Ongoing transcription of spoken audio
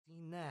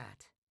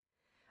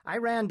I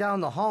ran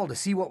down the hall to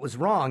see what was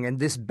wrong, and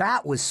this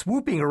bat was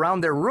swooping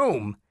around their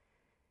room.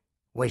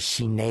 Was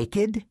she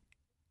naked?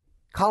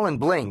 Colin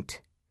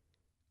blinked.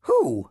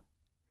 Who?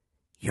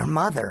 Your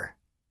mother.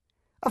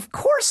 Of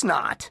course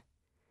not.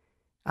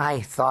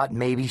 I thought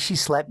maybe she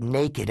slept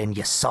naked and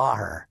you saw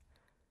her.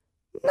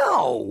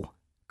 No,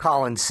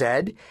 Colin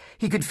said.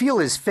 He could feel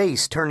his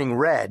face turning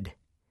red.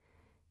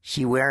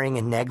 She wearing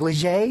a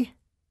negligee?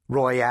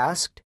 Roy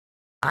asked.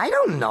 I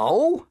don't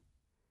know.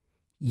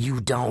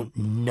 You don't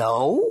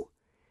know?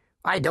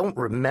 I don't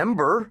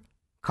remember,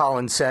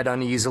 Colin said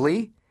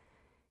uneasily.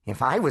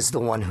 If I was the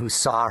one who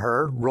saw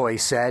her, Roy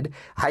said,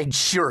 I'd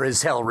sure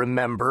as hell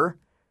remember.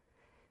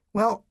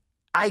 Well,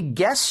 I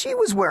guess she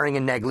was wearing a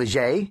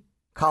negligee,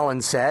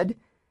 Colin said.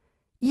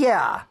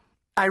 Yeah,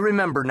 I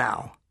remember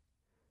now.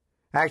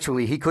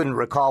 Actually, he couldn't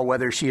recall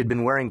whether she had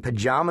been wearing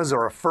pajamas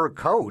or a fur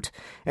coat,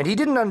 and he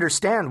didn't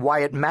understand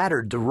why it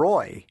mattered to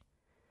Roy.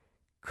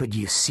 Could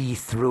you see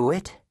through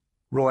it?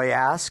 Roy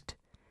asked.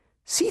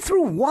 See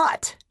through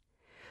what?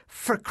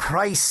 For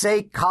Christ's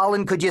sake,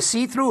 Colin, could you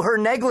see through her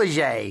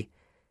negligee?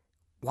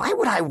 Why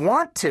would I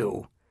want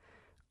to?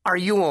 Are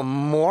you a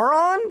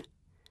moron?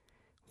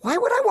 Why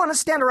would I want to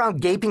stand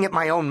around gaping at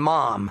my own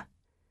mom?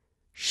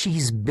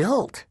 She's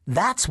built,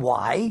 that's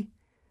why.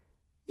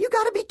 You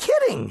gotta be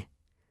kidding.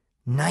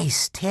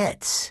 Nice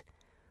tits.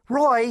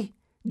 Roy,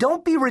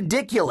 don't be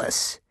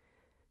ridiculous.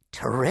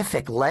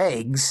 Terrific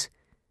legs.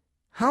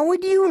 How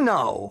would you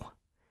know?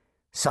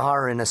 Saw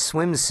her in a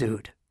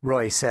swimsuit,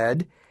 Roy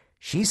said.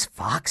 She's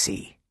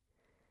foxy.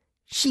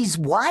 She's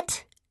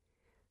what?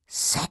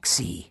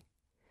 Sexy.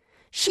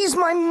 She's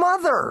my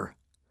mother.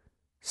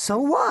 So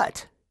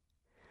what?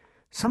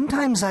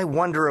 Sometimes I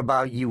wonder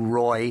about you,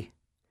 Roy.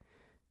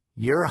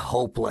 You're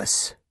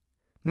hopeless.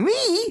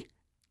 Me?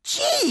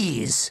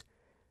 Jeez!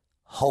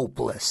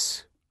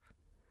 Hopeless.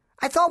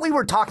 I thought we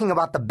were talking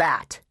about the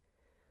bat.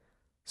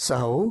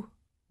 So,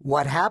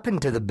 what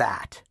happened to the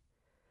bat?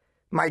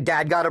 My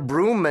dad got a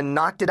broom and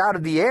knocked it out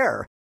of the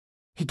air.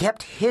 He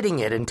kept hitting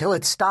it until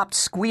it stopped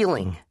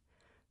squealing.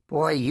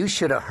 Boy, you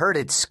should have heard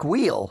it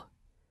squeal.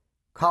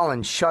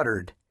 Colin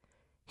shuddered.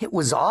 It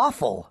was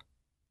awful.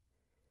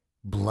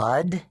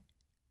 Blood?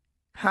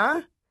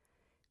 Huh?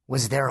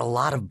 Was there a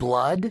lot of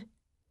blood?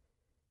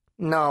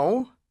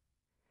 No.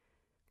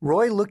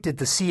 Roy looked at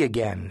the sea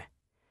again.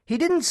 He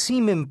didn't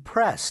seem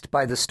impressed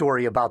by the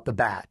story about the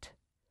bat.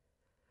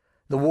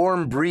 The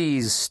warm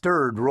breeze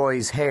stirred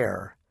Roy's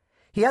hair.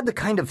 He had the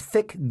kind of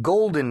thick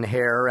golden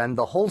hair and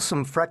the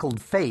wholesome freckled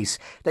face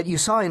that you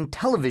saw in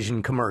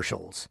television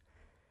commercials.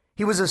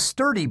 He was a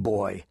sturdy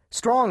boy,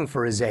 strong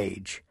for his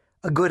age,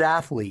 a good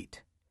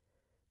athlete.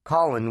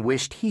 Colin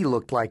wished he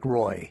looked like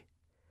Roy.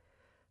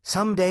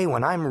 Someday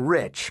when I'm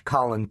rich,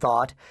 Colin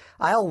thought,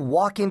 I'll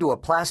walk into a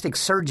plastic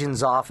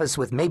surgeon's office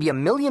with maybe $1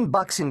 million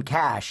in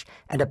cash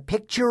and a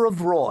picture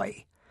of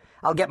Roy.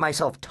 I'll get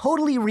myself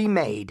totally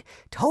remade,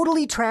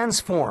 totally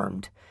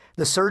transformed.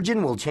 The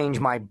surgeon will change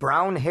my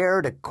brown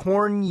hair to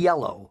corn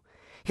yellow.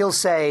 He'll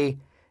say,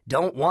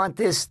 "Don't want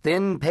this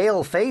thin,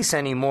 pale face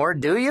anymore,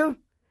 do you?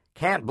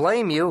 Can't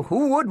blame you.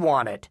 Who would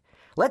want it?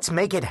 Let's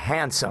make it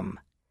handsome."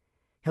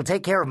 He'll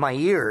take care of my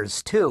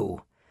ears,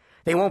 too.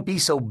 They won't be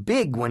so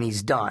big when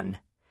he's done.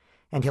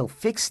 And he'll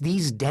fix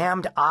these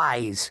damned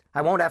eyes.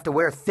 I won't have to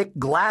wear thick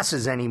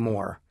glasses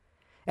anymore.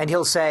 And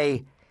he'll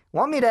say,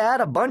 "Want me to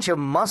add a bunch of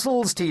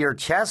muscles to your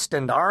chest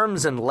and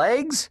arms and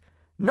legs?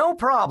 No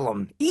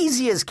problem.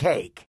 Easy as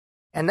cake."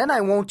 And then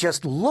I won't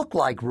just look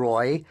like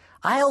Roy.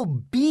 I'll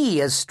be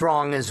as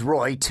strong as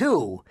Roy,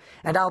 too.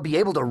 And I'll be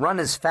able to run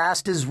as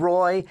fast as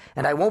Roy,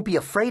 and I won't be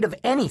afraid of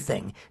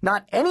anything.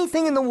 Not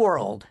anything in the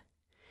world.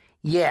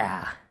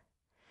 Yeah.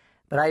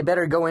 But I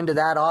better go into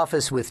that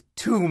office with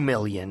 $2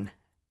 million.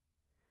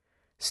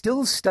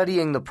 Still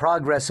studying the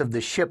progress of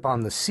the ship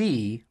on the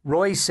sea,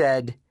 Roy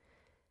said,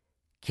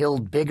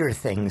 "Killed bigger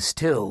things,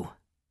 too."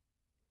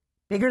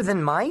 Bigger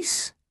than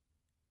mice?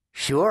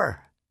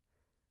 Sure.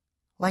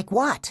 Like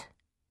what?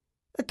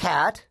 A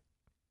cat.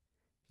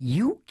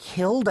 You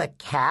killed a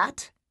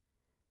cat?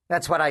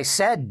 That's what I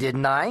said,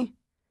 didn't I?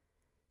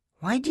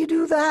 Why'd you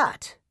do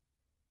that?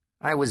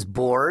 I was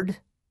bored.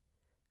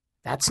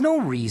 That's no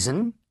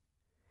reason.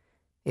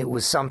 It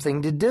was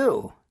something to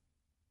do.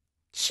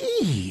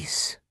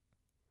 Jeez.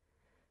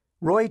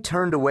 Roy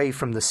turned away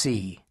from the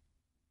sea.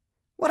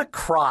 What a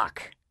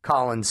crock,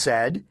 Colin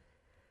said.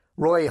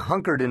 Roy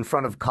hunkered in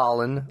front of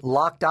Colin,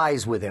 locked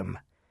eyes with him.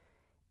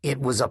 It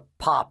was a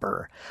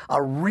popper,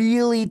 a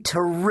really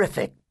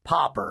terrific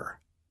popper.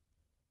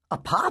 A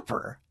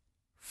popper?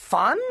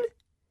 Fun?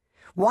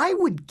 Why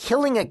would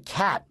killing a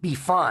cat be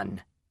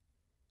fun?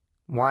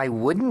 Why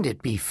wouldn't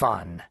it be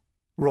fun?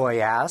 Roy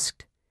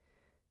asked.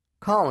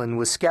 Colin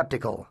was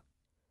skeptical.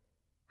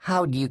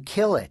 How'd you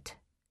kill it?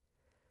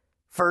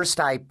 First,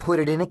 I put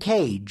it in a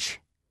cage.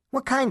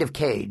 What kind of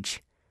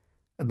cage?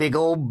 A big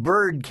old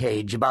bird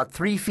cage about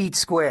 3 feet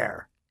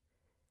square.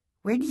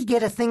 Where'd you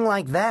get a thing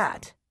like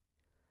that?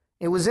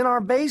 It was in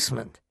our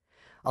basement.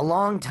 A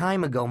long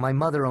time ago, my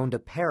mother owned a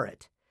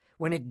parrot.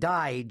 When it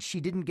died, she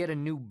didn't get a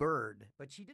new bird, but she did.